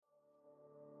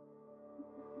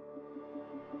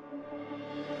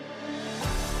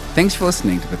Thanks for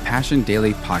listening to the Passion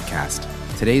Daily Podcast.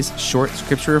 Today's short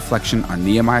scripture reflection on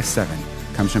Nehemiah 7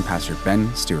 comes from Pastor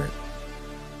Ben Stewart.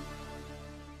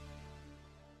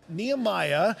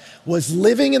 Nehemiah was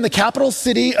living in the capital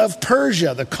city of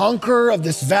Persia, the conqueror of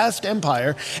this vast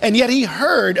empire, and yet he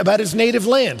heard about his native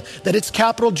land, that its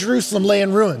capital, Jerusalem, lay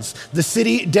in ruins, the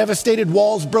city devastated,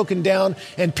 walls broken down,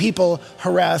 and people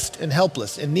harassed and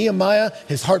helpless. And Nehemiah,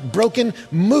 his heart broken,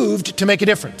 moved to make a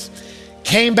difference.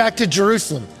 Came back to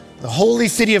Jerusalem, the holy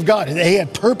city of God. He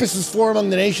had purposes for among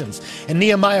the nations. And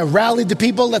Nehemiah rallied the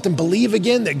people, let them believe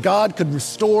again that God could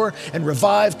restore and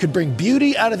revive, could bring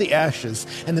beauty out of the ashes.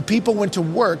 And the people went to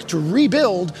work to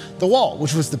rebuild the wall,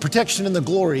 which was the protection and the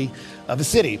glory of a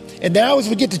city. And now as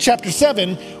we get to chapter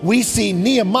 7, we see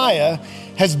Nehemiah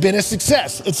has been a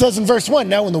success. It says in verse 1,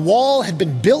 "Now when the wall had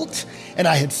been built and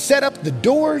I had set up the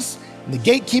doors, and the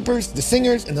gatekeepers, the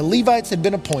singers, and the Levites had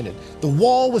been appointed." The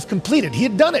wall was completed. He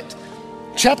had done it.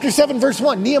 Chapter 7, verse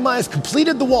 1, Nehemiah has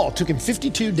completed the wall. It took him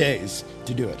 52 days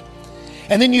to do it.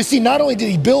 And then you see, not only did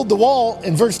he build the wall,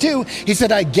 in verse 2, he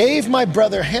said, "I gave my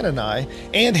brother Hanani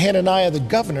and Hananiah, the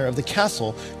governor of the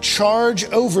castle, charge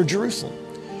over Jerusalem,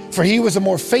 for he was a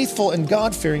more faithful and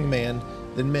God-fearing man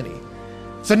than many."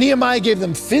 So Nehemiah gave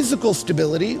them physical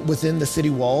stability within the city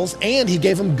walls, and he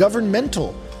gave them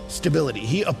governmental stability.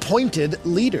 He appointed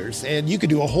leaders, and you could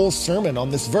do a whole sermon on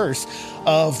this verse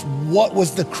of what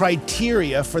was the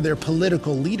criteria for their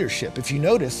political leadership. If you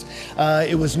notice,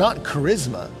 it was not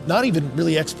charisma, not even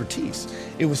really expertise.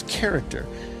 It was character.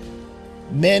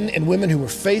 Men and women who were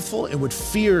faithful and would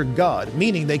fear God,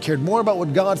 meaning they cared more about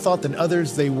what God thought than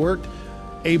others. They weren't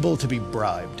able to be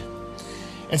bribed.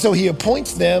 And so he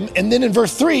appoints them, and then in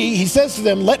verse 3, he says to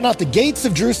them, "Let not the gates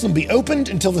of Jerusalem be opened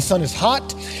until the sun is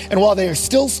hot, and while they are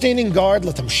still standing guard,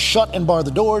 let them shut and bar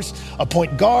the doors.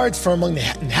 Appoint guards from among the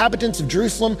inhabitants of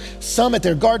Jerusalem, some at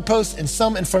their guard posts and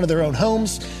some in front of their own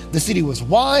homes." The city was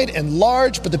wide and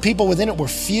large, but the people within it were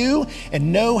few,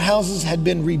 and no houses had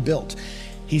been rebuilt.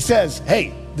 He says,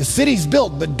 hey, the city's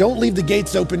built, but don't leave the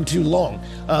gates open too long.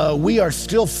 We are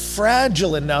still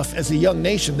fragile enough as a young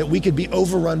nation that we could be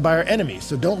overrun by our enemies.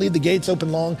 So don't leave the gates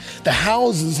open long. The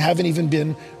houses haven't even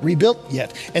been rebuilt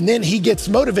yet. And then he gets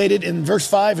motivated in verse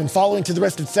 5 and following to the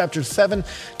rest of chapter 7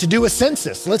 to do a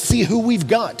census. Let's see who we've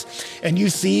got. And you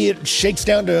see it shakes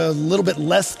down to a little bit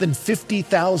less than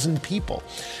 50,000 people.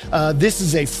 This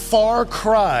is a far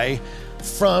cry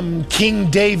from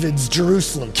King David's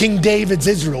Jerusalem, King David's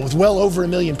Israel, with well over 1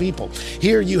 million people.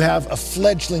 Here you have a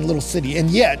fledgling little city,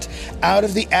 and yet out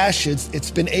of the ashes,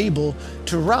 it's been able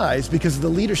to rise because of the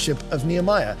leadership of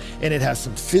Nehemiah. And it has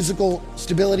some physical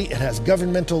stability, it has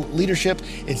governmental leadership.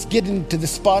 It's getting to the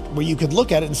spot where you could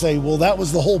look at it and say, well, that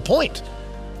was the whole point.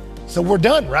 So we're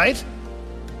done, right?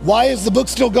 Why is the book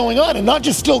still going on? And not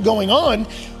just still going on,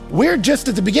 we're just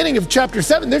at the beginning of chapter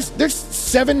 7. There's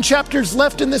 7 chapters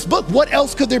left in this book. What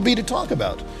else could there be to talk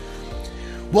about?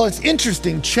 Well, it's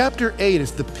interesting. Chapter 8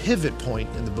 is the pivot point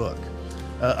in the book.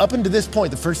 Up until this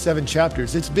point, the first 7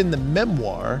 chapters, it's been the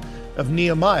memoir of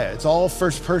Nehemiah. It's all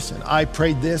first person. I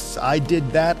prayed this, I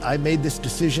did that, I made this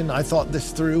decision, I thought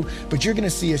this through. But you're going to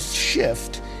see a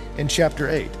shift in chapter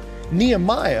 8.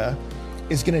 Nehemiah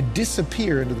is going to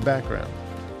disappear into the background.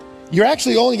 You're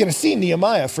actually only going to see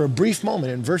Nehemiah for a brief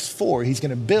moment. In verse 4, he's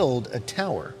going to build a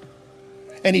tower.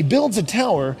 And he builds a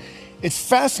tower. It's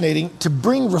fascinating to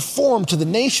bring reform to the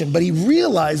nation, but he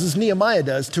realizes, Nehemiah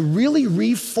does, to really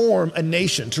reform a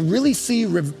nation, to really see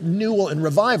renewal and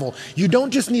revival, you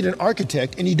don't just need an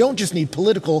architect and you don't just need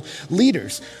political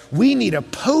leaders. We need a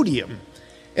podium.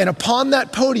 And upon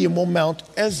that podium will mount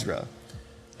Ezra.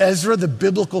 Ezra, the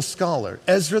biblical scholar,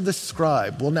 Ezra the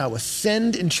scribe, will now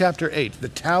ascend in chapter 8, the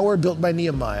tower built by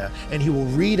Nehemiah, and he will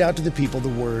read out to the people the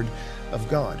word of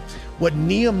God. What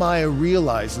Nehemiah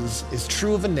realizes is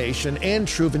true of a nation and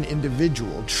true of an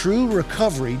individual. True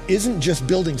recovery isn't just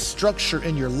building structure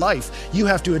in your life. You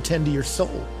have to attend to your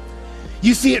soul.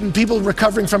 You see it in people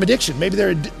recovering from addiction. Maybe they're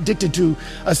addicted to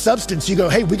a substance. You go,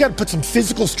 hey, we got to put some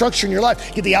physical structure in your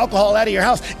life. Get the alcohol out of your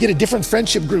house. Get a different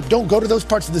friendship group. Don't go to those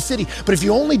parts of the city. But if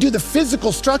you only do the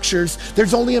physical structures,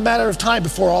 there's only a matter of time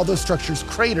before all those structures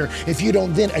crater if you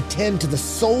don't then attend to the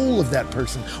soul of that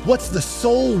person. What's the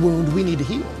soul wound we need to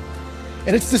heal?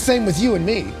 And it's the same with you and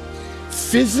me.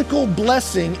 Physical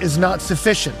blessing is not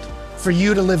sufficient for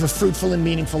you to live a fruitful and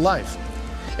meaningful life.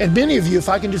 And many of you, if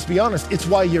I can just be honest, it's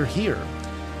why you're here.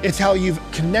 It's how you've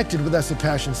connected with us at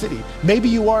Passion City. Maybe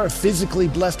you are a physically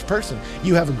blessed person.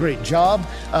 You have a great job,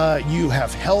 you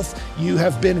have health, you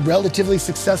have been relatively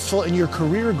successful in your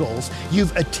career goals.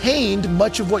 You've attained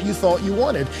much of what you thought you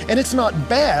wanted. And it's not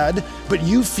bad, but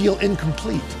you feel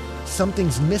incomplete.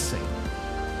 Something's missing.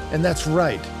 And that's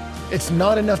right. It's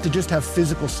not enough to just have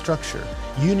physical structure.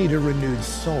 You need a renewed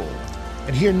soul.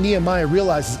 And here Nehemiah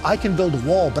realizes, I can build a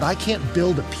wall, but I can't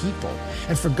build a people.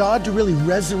 And for God to really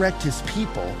resurrect his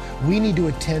people, we need to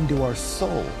attend to our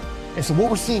soul. And so what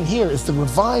we're seeing here is the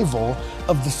revival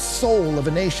of the soul of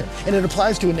a nation. And it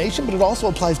applies to a nation, but it also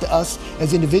applies to us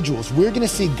as individuals. We're going to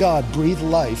see God breathe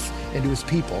life into his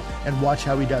people and watch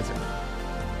how he does it.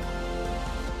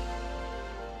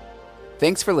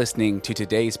 Thanks for listening to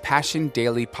today's Passion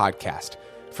Daily podcast.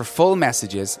 For full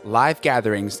messages, live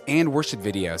gatherings, and worship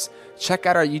videos, check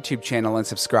out our YouTube channel and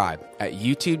subscribe at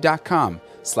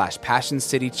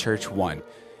youtube.com/PassionCityChurch1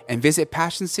 and visit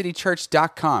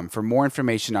PassionCityChurch.com for more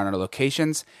information on our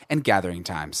locations and gathering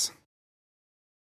times.